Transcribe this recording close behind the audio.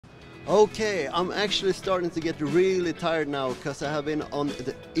Okay, I'm actually starting to get really tired now because I have been on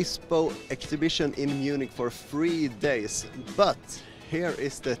the ISPO exhibition in Munich for 3 days. But here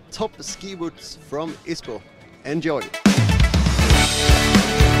is the top ski boots from ISPO. Enjoy!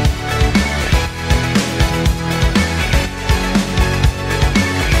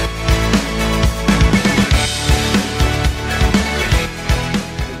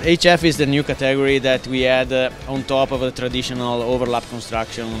 HF is the new category that we add on top of the traditional overlap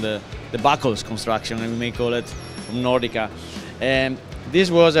construction, the buckles construction, we may call it, from Nordica. This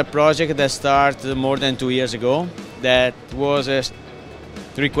was a project that started more than 2 years ago, that was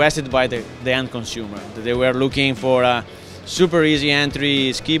requested by the end consumer. They were looking for super easy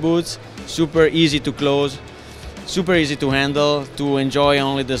entry ski boots, super easy to close, super easy to handle, to enjoy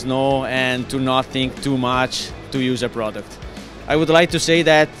only the snow and to not think too much to use a product. I would like to say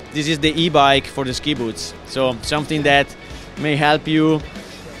that this is the e-bike for the ski boots, so something that may help you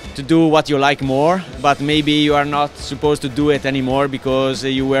to do what you like more, but maybe you are not supposed to do it anymore because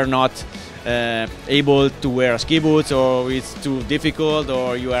you were not able to wear ski boots, or it's too difficult,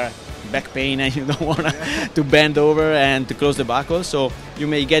 or you are back pain and you don't want to bend over and to close the buckle, so you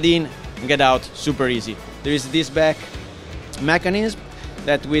may get in and get out super easy. There is this back mechanism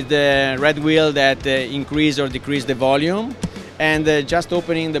that with the red wheel that increase or decrease the volume, and just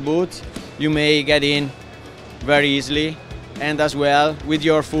opening the boot you may get in very easily, and as well with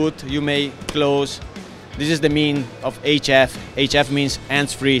your foot you may close. This is the mean of HF. HF means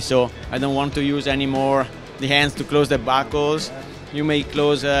hands free, so I don't want to use anymore the hands to close the buckles. You may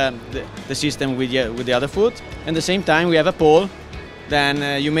close the system with the other foot, and at the same time we have a pole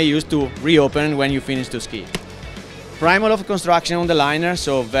then you may use to reopen when you finish to ski. Primal of construction on the liner,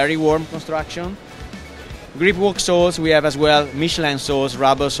 so very warm construction. Grip walk soles, we have as well Michelin soles,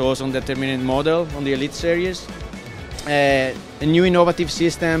 rubber soles on the determinate model on the Elite series. A new innovative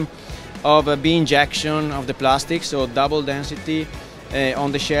system of B-injection of the plastic, so double density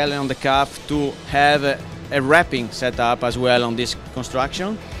on the shell and on the cuff to have a wrapping setup as well on this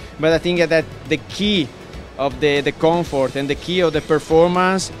construction. But I think that the key of the comfort and the key of the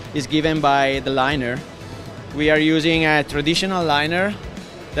performance is given by the liner. We are using a traditional liner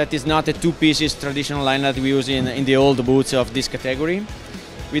that is not a two pieces traditional liner that we use in the old boots of this category,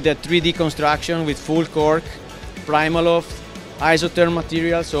 with a 3D construction with full cork, Primaloft, isotherm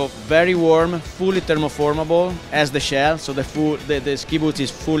material, so very warm, fully thermoformable as the shell, so the ski boot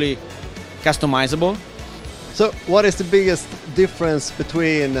is fully customizable. So what is the biggest difference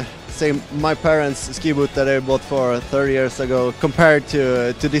between, say, my parents' ski boot that I bought for 30 years ago compared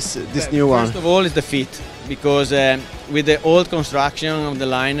to this new one? First of all is the fit, because with the old construction of the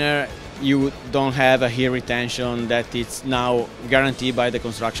liner you don't have a heel retention that it's now guaranteed by the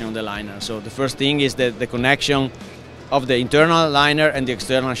construction of the liner. So the first thing is the connection of the internal liner and the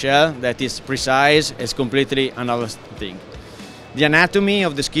external shell that is precise, is completely another thing. The anatomy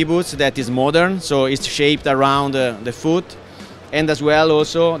of the ski boots that is modern, so it's shaped around the foot, and as well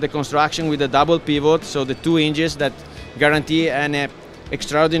also the construction with the double pivot, so the 2 hinges that guarantee an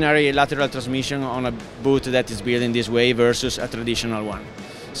extraordinary lateral transmission on a boot that is built in this way versus a traditional one.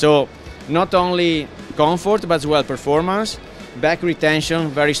 So not only comfort but as well performance, back retention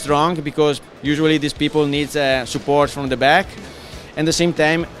very strong because usually these people need support from the back, and at the same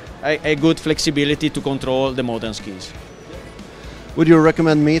time a good flexibility to control the modern skis. Would you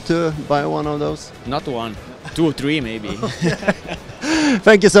recommend me to buy one of those? Not one, 2 or 3 maybe.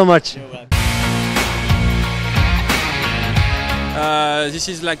 Thank you so much. This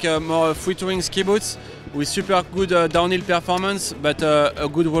is like a more free touring ski boots with super good downhill performance, but a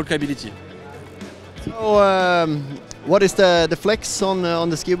good walkability. So, what is the flex on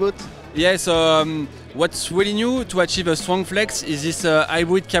the ski boot? Yeah, so what's really new to achieve a strong flex is this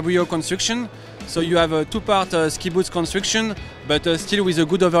hybrid cabrio construction. So you have a 2-part ski boots construction, but still with a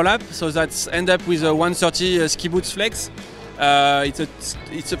good overlap. So that's end up with a 130 ski boots flex. For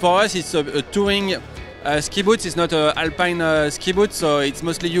us, it's a touring ski boots. It's not an alpine ski boot, so it's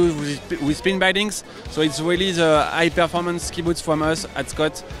mostly used with spin bindings. So it's really the high performance ski boots from us at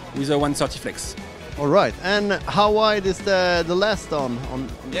Scott with a 130 flex. All right, and how wide is the last on?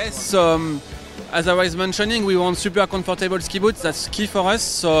 Yes, so as I was mentioning, we want super comfortable ski boots. That's key for us.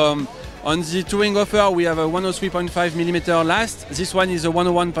 So on the touring offer, we have a 103.5 mm last. This one is a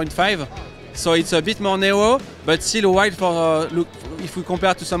 101.5. So it's a bit more narrow, but still wide for look. If we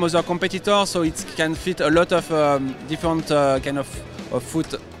compare to some other competitors, so it can fit a lot of different kind of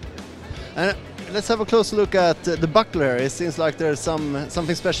foot. And let's have a close look at the buckler. It seems like there's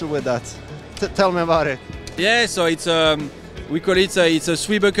something special with that. Tell me about it. Yeah, so it's we call it it's a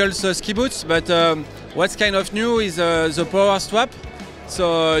 3 buckles ski boots, but what's kind of new is the power strap.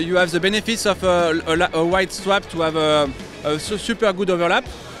 So you have the benefits of a wide strap to have a super good overlap,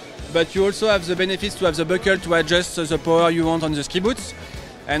 but you also have the benefits to have the buckle to adjust the power you want on the ski boots.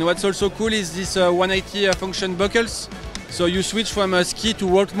 And what's also cool is this 180 function buckles. So you switch from ski to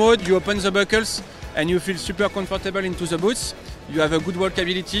work mode, you open the buckles, and you feel super comfortable into the boots. You have a good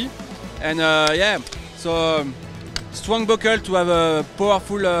walkability, and yeah, so strong buckle to have a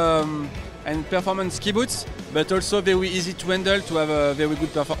powerful and performance ski boots, but also very easy to handle to have a very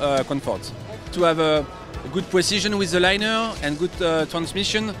good comfort. To have a good precision with the liner and good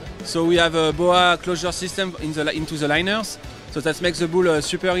transmission. So we have a BOA closure system into the liners, so that makes the bull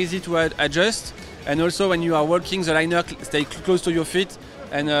super easy to adjust. And also when you are walking, the liner stays close to your feet,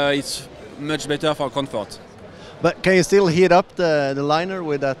 and it's much better for comfort. But can you still heat up the liner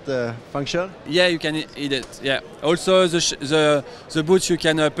with that function? Yeah, you can heat it. Yeah. Also, the boots you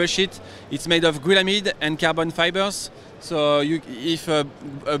can push it. It's made of glutamide and carbon fibers. So if a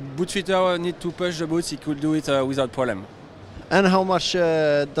boot fitter need to push the boots, he could do it without problem. And how much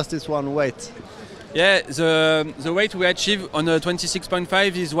does this one weigh? Yeah, the weight we achieve on a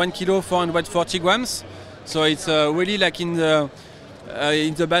 26.5 is 1 kilo 440 grams. So it's really like in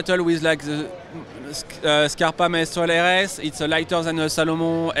the battle with like the Scarpa Maestral RS, it's lighter than a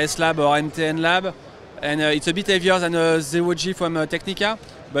Salomon S-Lab or MTN Lab, and it's a bit heavier than a Zero G from Technica,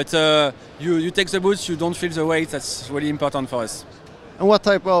 but you take the boots, you don't feel the weight. That's really important for us. And what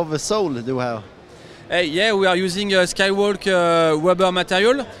type of sole do you have? Yeah, we are using a Skywalk rubber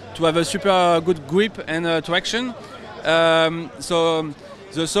material to have a super good grip and traction. So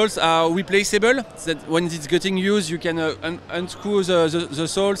the soles are replaceable, so that when it's getting used you can unscrew the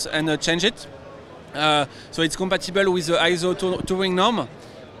soles and change it. So it's compatible with the ISO touring norm.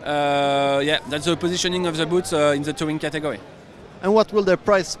 Yeah, that's the positioning of the boots in the touring category. And what will the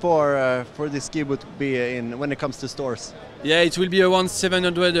price for this ski boot be when it comes to stores? Yeah, it will be around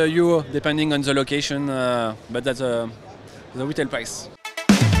 700 euro depending on the location, but that's the retail price.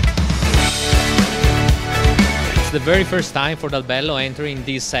 It's the very first time for Dalbello entering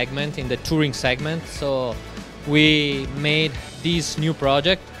this segment, in the touring segment. So we made this new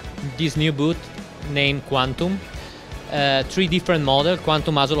project, this new boot named Quantum. 3 different models: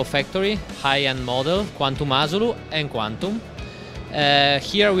 Quantum Asolo Factory, high-end model, Quantum Asolo, and Quantum.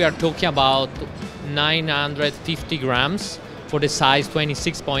 Here we are talking about 950 grams for the size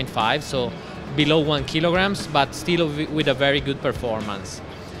 26.5, so below 1 kilograms, but still with a very good performance.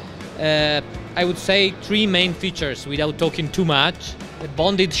 I would say 3 main features without talking too much. The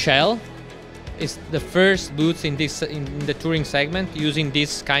bonded shell is the first boots in the touring segment using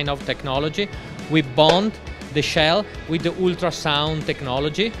this kind of technology. We bond the shell with the ultrasound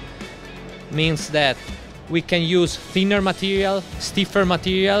technology. Means that we can use thinner material, stiffer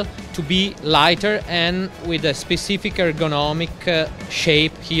material to be lighter and with a specific ergonomic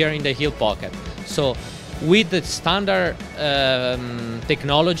shape here in the heel pocket. So with the standard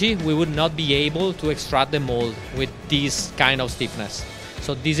technology, we would not be able to extract the mold with this kind of stiffness.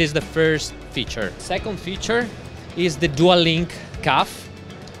 So this is the first feature. Second feature is the dual link cuff.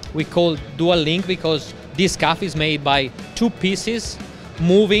 We call dual link because this cuff is made by 2 pieces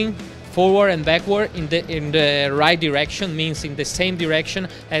moving forward and backward in the right direction, means in the same direction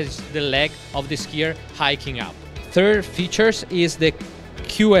as the leg of the skier hiking up. Third features is the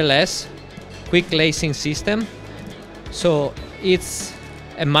QLS, quick lacing system. So it's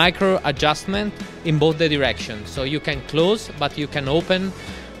a micro adjustment in both the directions. So you can close, but you can open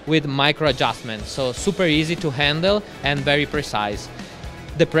with micro adjustment. So super easy to handle and very precise.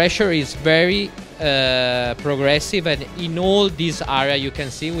 The pressure is very progressive, and in all this area you can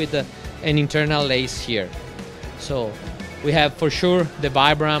see with an internal lace here. So we have for sure the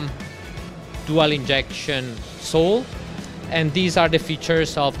Vibram dual injection sole, and these are the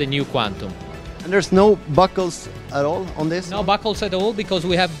features of the new Quantum. And there's no buckles at all on this? No buckles at all, because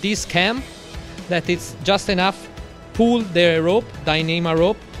we have this cam that it's just enough, pull the rope, Dynama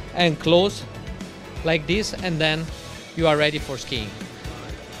rope, and close like this, and then you are ready for skiing.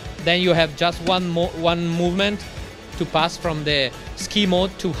 Then you have just one movement to pass from the ski mode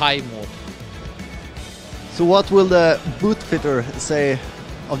to high mode. So what will the boot fitter say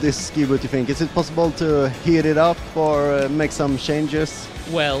of this ski boot, you think? Is it possible to heat it up or make some changes?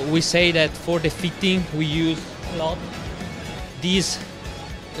 Well, we say that for the fitting we use a lot these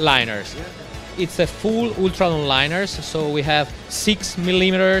liners. It's a full ultra-long liners, so we have 6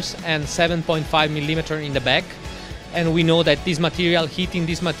 millimeters and 7.5 millimeter in the back. And we know that this material, heating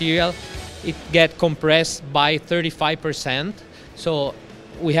this material, it gets compressed by 35%. So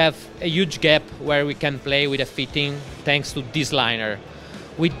we have a huge gap where we can play with a fitting thanks to this liner.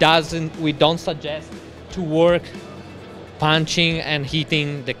 We don't suggest to work punching and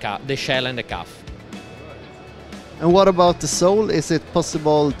hitting the shell and the cuff. And what about the sole? Is it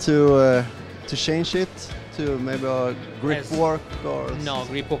possible to change it to maybe a grip work or? No,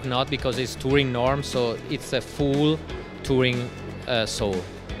 grip work not, because it's touring norm, so it's a full touring sole,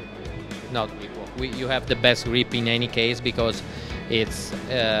 not grip work. You have the best grip in any case because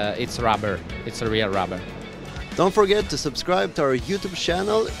it's rubber. It's a real rubber. Don't forget to subscribe to our YouTube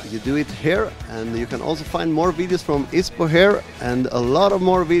channel. You do it here, and you can also find more videos from ISPO here and a lot of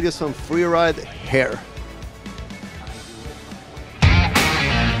more videos from Freeride here.